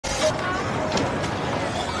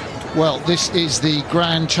Well, this is the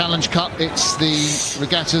Grand Challenge Cup. It's the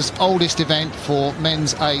regatta's oldest event for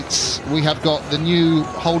men's eights. We have got the new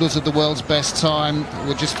holders of the world's best time.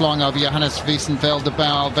 We're just flying over Johannes Wiesenfelde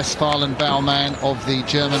Bauer, Westfalen Baumann of the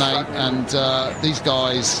German eight, and these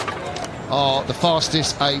guys are the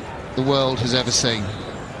fastest eight the world has ever seen.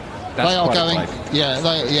 That's they are going,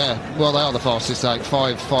 well, they are the fastest eight,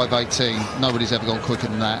 5.18. Nobody's ever gone quicker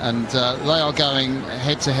than that, and they are going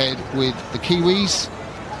head to head with the Kiwis.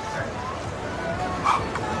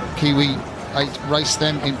 Kiwi 8 raced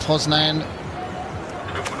them in Poznan,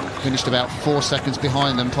 finished about 4 seconds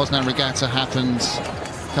behind them. Poznan Regatta happened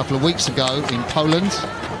a couple of weeks ago in Poland,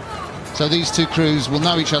 so these two crews will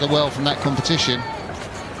know each other well from that competition.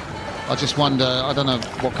 I just wonder, I don't know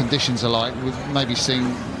what conditions are like. We've maybe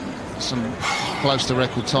seen some close to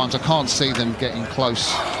record times. I can't see them getting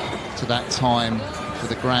close to that time for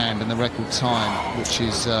the Grand, and the record time, which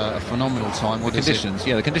is a phenomenal time. The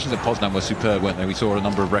conditions at Poznan were superb, weren't they? We saw a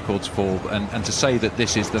number of records fall, and to say that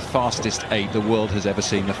this is the fastest eight the world has ever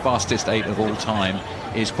seen, the fastest eight of all time,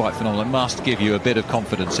 is quite phenomenal. It must give you a bit of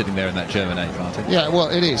confidence sitting there in that German eight, Martin. Yeah, well,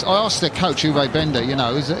 it is. I asked their coach, Uwe Bender, you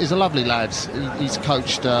know, he's a lovely lad. He's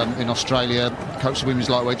coached in Australia, coached the women's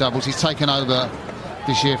lightweight doubles. He's taken over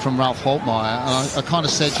this year from Ralph Holtmeier, and I kind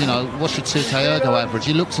of said, you know, what's your 2K ergo average?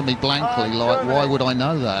 He looked at me blankly like, why would I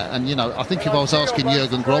know that? And, you know, I think if I was asking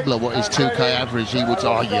Jürgen Grobler what his 2K average, he would say,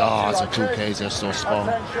 oh yeah, it's a 2K, it's so strong.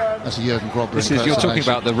 That's a Jürgen Grobler impersonation. You're talking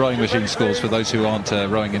about the rowing machine scores for those who aren't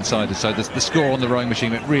rowing insiders. So the score on the rowing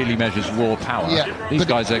machine, it really measures raw power. Yeah, these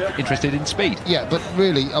guys are interested in speed. Yeah, but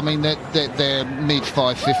really, I mean, they're mid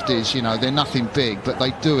 550s, you know, they're nothing big, but they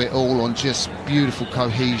do it all on just beautiful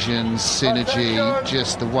cohesion, synergy,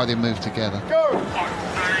 just the way they move together.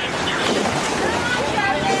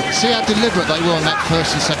 See how deliberate they were on that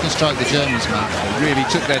first and second stroke, the Germans, man. They really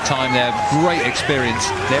took their time there. Great experience.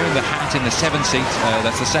 They're in the hat in the 7th seat.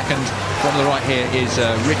 That's the second. From the right here is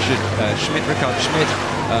Richard Schmidt,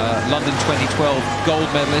 London 2012 gold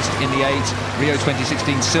medalist in the 8, Rio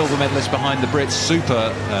 2016 silver medalist behind the Brits.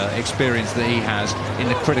 Super experience that he has in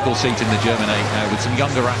the critical seat in the German 8 with some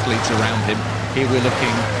younger athletes around him. Here we're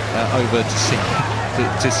looking over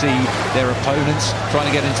to see their opponents trying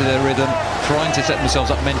to get into their rhythm, trying to set themselves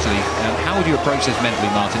up mentally. How would you approach this mentally,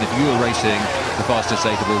 Martin, if you were racing the fastest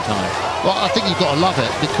eight of all time? Well, I think you've got to love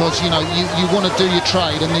it, because, you know, you want to do your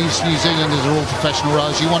trade, and these New Zealanders are all professional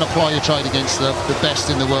rowers. You want to apply your trade against the best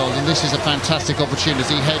in the world, and this is a fantastic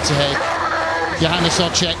opportunity head-to-head. Johannes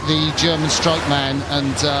Ocek, the German stroke man,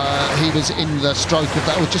 and he was in the stroke of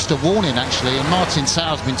that, or just a warning actually, and Martin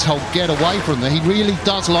Sauer's been told get away from there. He really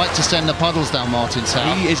does like to send the puddles down, Martin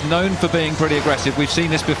Sauer. He is known for being pretty aggressive. We've seen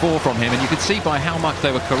this before from him, and you could see by how much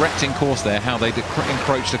they were correcting course there, how they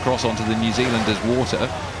encroached across onto the New Zealanders' water,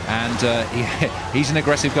 and he's an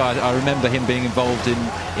aggressive guy. I remember him being involved in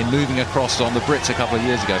moving across on the Brits a couple of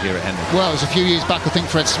years ago here at Henley. Well, it was a few years back. I think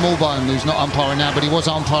Fred Smallbone, who's not umpiring now, but he was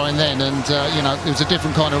umpiring then, and you know, it was a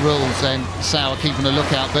different kind of rules then. Sauer keeping a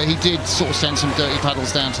lookout, but he did sort of send some dirty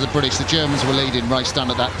paddles down to the British. The Germans were leading, race done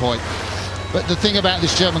at that point. But the thing about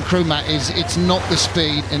this German crew, Matt, is it's not the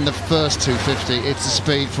speed in the first 250, it's the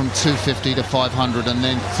speed from 250 to 500 and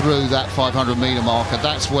then through that 500 metre marker.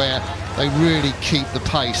 That's where they really keep the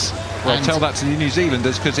pace. Well, and tell that to the New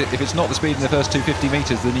Zealanders, because if it's not the speed in the first 250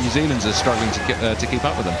 metres, the New Zealanders are struggling to keep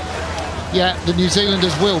up with them. Yeah, the New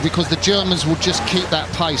Zealanders will, because the Germans will just keep that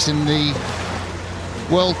pace. In the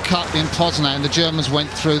World Cup in Poznan, the Germans went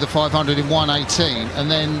through the 500 in 1:18,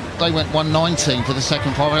 and then they went 1:19 for the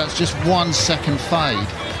second 500. That's just 1 second fade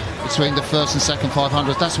between the first and second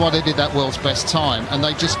 500. That's why they did that world's best time, and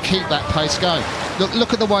they just keep that pace going.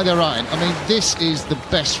 Look at the way they're rowing. I mean, this is the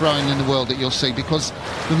best rowing in the world that you'll see, because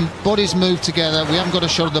the bodies move together. We haven't got a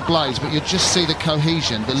shot of the blades, but you just see the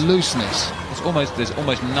cohesion, the looseness. There's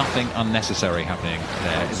almost nothing unnecessary happening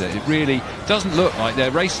there, is it? It really doesn't look like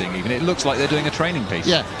they're racing even. It looks like they're doing a training piece.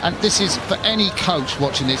 Yeah, and this is for any coach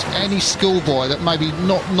watching this, any schoolboy that maybe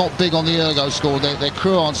not big on the ergo score, their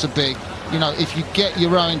crew aren't so big. You know, if you get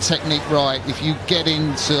your rowing technique right, if you get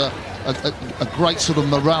into a great sort of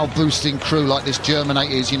morale boosting crew like this German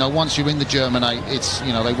 8 is, you know, once you're in the German 8, it's,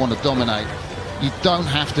 you know, they want to dominate. You don't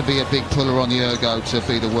have to be a big puller on the ergo to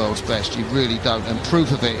be the world's best. You really don't. And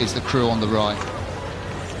proof of it is the crew on the right.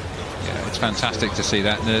 Yeah, it's fantastic to see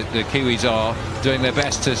that. The Kiwis are doing their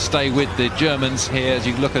best to stay with the Germans here, as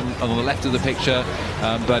you look on the left of the picture.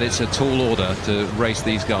 But it's a tall order to race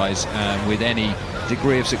these guys with any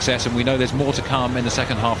degree of success, and we know there's more to come in the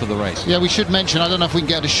second half of the race. Yeah, we should mention, I don't know if we can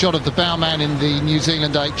get a shot of the bowman in the New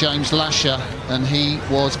Zealand 8, James Lasher, and he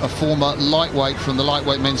was a former lightweight from the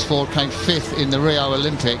lightweight men's forward, came 5th in the Rio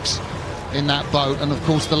Olympics, in that boat, and of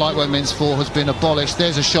course the lightweight men's 4 has been abolished.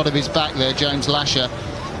 There's a shot of his back there, James Lasher.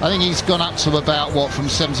 I think he's gone up to about, what, from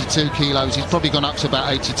 72 kilos. He's probably gone up to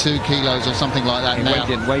about 82 kilos or something like that now.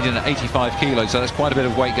 He weighed in at 85 kilos, so that's quite a bit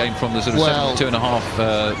of weight gain from the sort of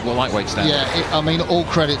 72.5 lightweight standard. Yeah, I mean, all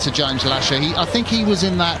credit to James Lasher. I think he was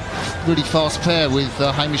in that really fast pair with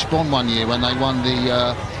Hamish Bond one year when they won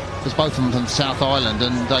the... because both of them from South Island,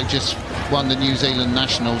 and they just won the New Zealand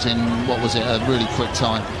Nationals in, what was it, a really quick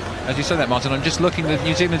time. As you say that, Martin, I'm just looking, the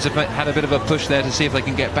New Zealanders have had a bit of a push there to see if they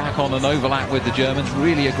can get back on an overlap with the Germans,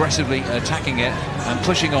 really aggressively attacking it and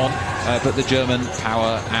pushing on, but the German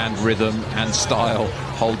power and rhythm and style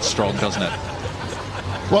holds strong, doesn't it?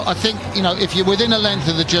 Well, I think, you know, if you're within a length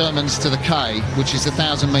of the Germans to the K, which is the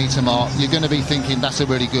 1,000-metre mark, you're going to be thinking that's a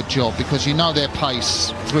really good job, because you know their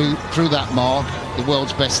pace through that mark, the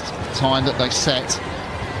world's best time that they set.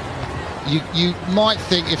 You might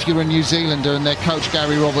think, if you're a New Zealander, and their coach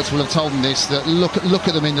Gary Roberts will have told them this, that look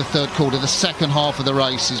at them in the third quarter. The second half of the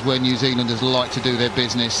race is where New Zealanders like to do their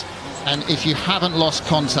business. And if you haven't lost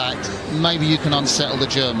contact, maybe you can unsettle the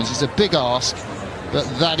Germans. It's a big ask, but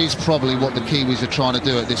that is probably what the Kiwis are trying to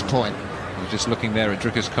do at this point. Just looking there at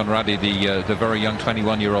Dricus Conradi, the very young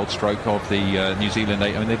 21-year-old stroke of the New Zealand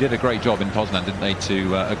 8. I mean, they did a great job in Poznan, didn't they,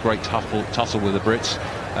 to a great tussle with the Brits,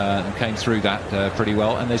 and came through that pretty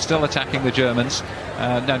well. And they're still attacking the Germans.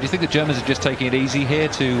 Now, do you think the Germans are just taking it easy here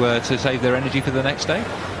to save their energy for the next day?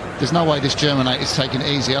 There's no way this German 8 is taking it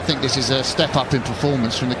easy. I think this is a step up in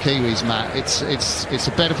performance from the Kiwis, Matt. It's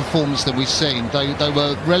a better performance than we've seen. They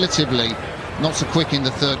were relatively not so quick in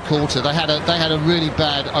the third quarter. They had a really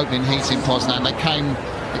bad opening heat in Poznan.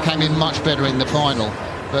 They came in much better in the final.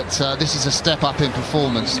 But this is a step up in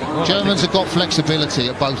performance. Germans have got flexibility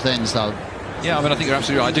at both ends, though. Yeah, I mean, I think you're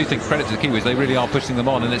absolutely right. I do think credit to the Kiwis. They really are pushing them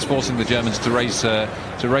on, and it's forcing the Germans to raise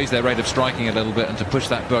their rate of striking a little bit and to push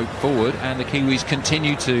that boat forward. And the Kiwis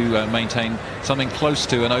continue to maintain something close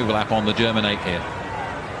to an overlap on the German 8 here.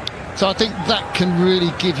 So I think that can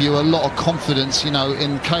really give you a lot of confidence, you know,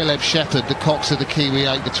 in Caleb Shepherd, the cox of the Kiwi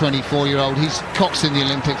 8, the 24-year-old. He's coxed in the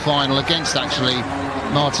Olympic final against, actually,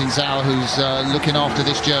 Martin Sauer, who's looking after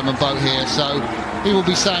this German boat here. So he will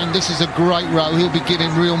be saying this is a great row. He'll be giving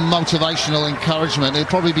real motivational encouragement. He'll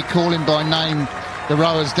probably be calling by name the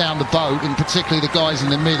rowers down the boat, and particularly the guys in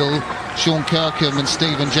the middle, Sean Kirkham and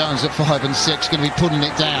Stephen Jones at 5 and 6, going to be putting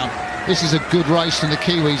it down. This is a good race from the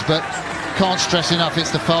Kiwis, but can't stress enough it's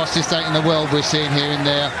the fastest 8 in the world we're seeing here in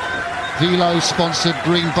their Velo-sponsored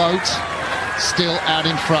green boat, still out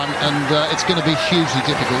in front, and it's going to be hugely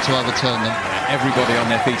difficult to overturn them. Everybody on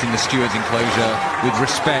their feet in the stewards' enclosure with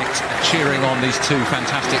respect, cheering on these two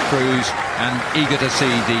fantastic crews and eager to see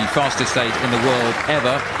the fastest 8 in the world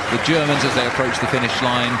ever. The Germans, as they approach the finish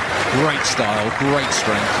line, great style, great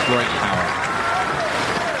strength, great power.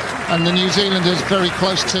 And the New Zealanders very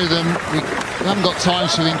close to them. We haven't got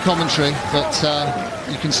times for in commentary, but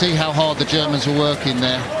you can see how hard the Germans are working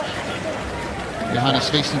there. Johannes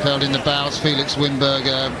Wiesenfeld in the bows, Felix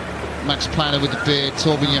Wimberger, Max Planner with the beard,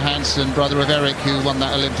 Torben Johansson, brother of Eric, who won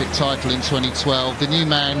that Olympic title in 2012. The new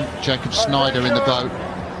man, Jacob Snyder, in the boat.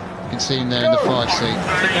 You can see him there in the 5 seat.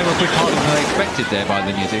 I think they were a bit harder than they expected there by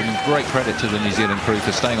the New Zealand. Great credit to the New Zealand crew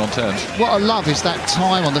for staying on terms. What I love is that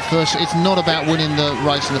time on the first. It's not about winning the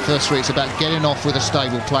race in the first 3. It's about getting off with a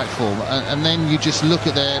stable platform, and then you just look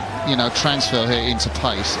at their, you know, transfer here into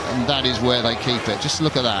pace, and that is where they keep it. Just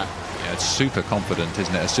look at that. Yeah, it's super confident,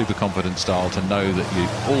 isn't it? A super confident style to know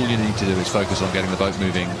that all you need to do is focus on getting the boat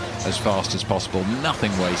moving as fast as possible.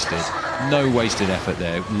 Nothing wasted. No wasted effort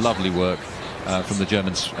there. Lovely work from the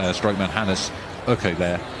German strokeman Hannes Ucke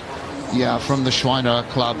there. Yeah, from the Schweiner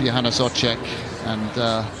Club, Johannes Ocek,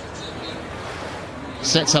 and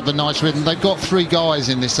sets up a nice rhythm. They've got 3 guys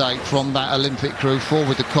in this 8 from that Olympic crew, 4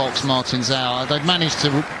 with the cox, Martin Sauer. They've managed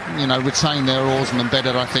to, you know, retain their oarsmen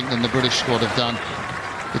better, I think, than the British squad have done,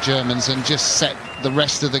 the Germans, and just set the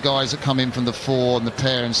rest of the guys that come in from the 4 and the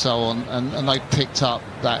pair and so on, and they picked up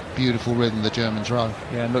that beautiful rhythm the Germans row.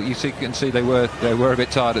 Yeah, and look, you can see they were a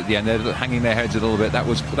bit tired at the end. They're hanging their heads a little bit. That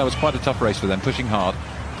was quite a tough race for them, pushing hard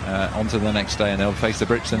onto the next day, and they'll face the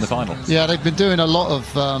Brits in the final. Yeah, they've been doing a lot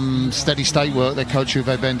of steady state work, their coach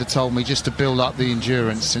Uwe Bender told me, just to build up the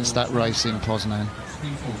endurance since that race in Poznan.